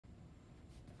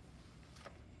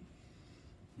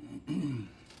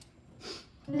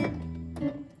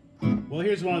Well,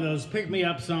 here's one of those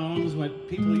pick-me-up songs what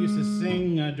people used to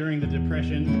sing during the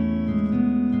Depression.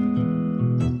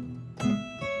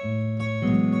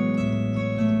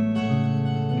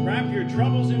 Wrap your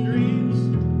troubles in dreams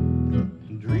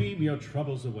and dream your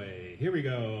troubles away. Here we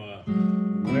go.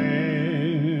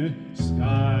 When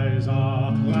skies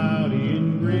are cloudy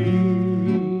and gray,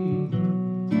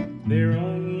 they're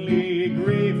only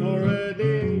gray for a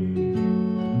day.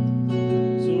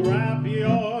 So wrap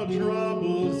your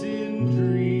troubles in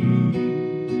dreams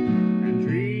and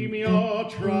dream your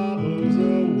troubles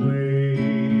away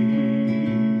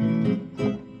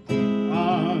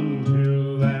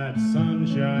until that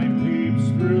sunshine peeps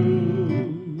through.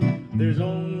 There's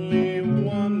only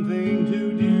one thing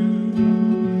to do.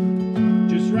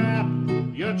 Just wrap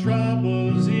your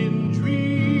troubles in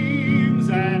dreams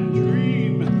and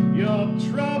dream your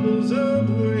troubles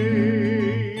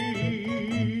away.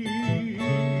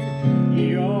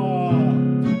 Your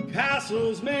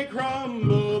castles may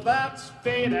crumble, that's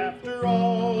fate after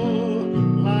all.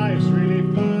 Life's really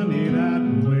funny that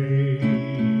way.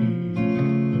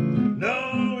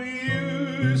 No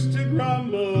use to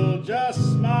grumble, just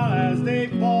smile as they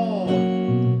fall.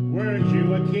 Weren't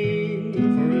you a king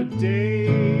for a day?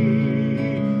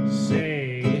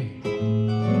 Say,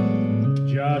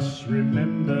 just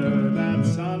remember that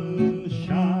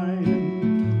sunshine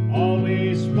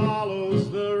always follows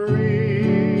the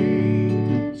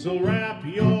rain. So wrap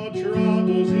your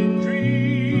troubles in dreams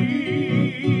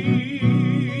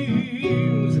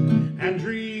and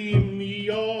dream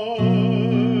your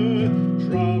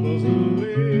troubles away.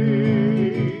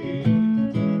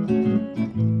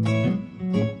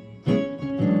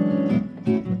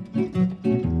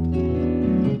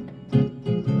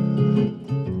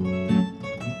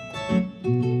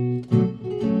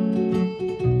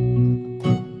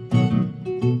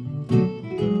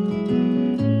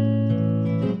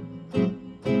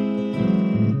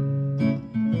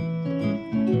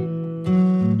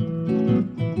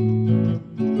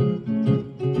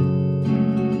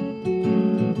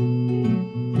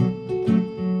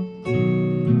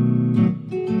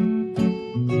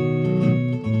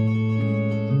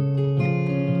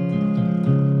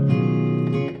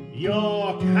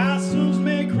 Your castles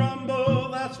may crumble,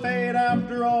 that's fate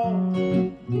after all.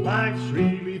 Life's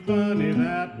really funny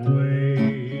that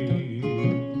way.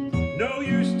 No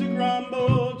use to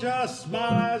grumble, just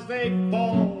smile as they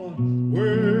fall.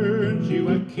 Weren't you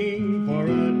a king for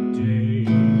a day?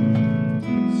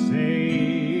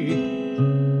 Say,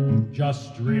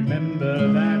 just remember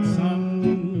that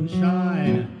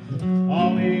sunshine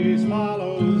always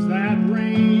follows that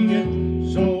rain.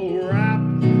 So wrap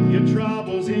your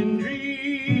troubles in dreams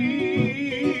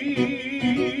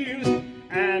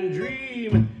and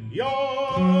dream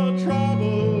your troubles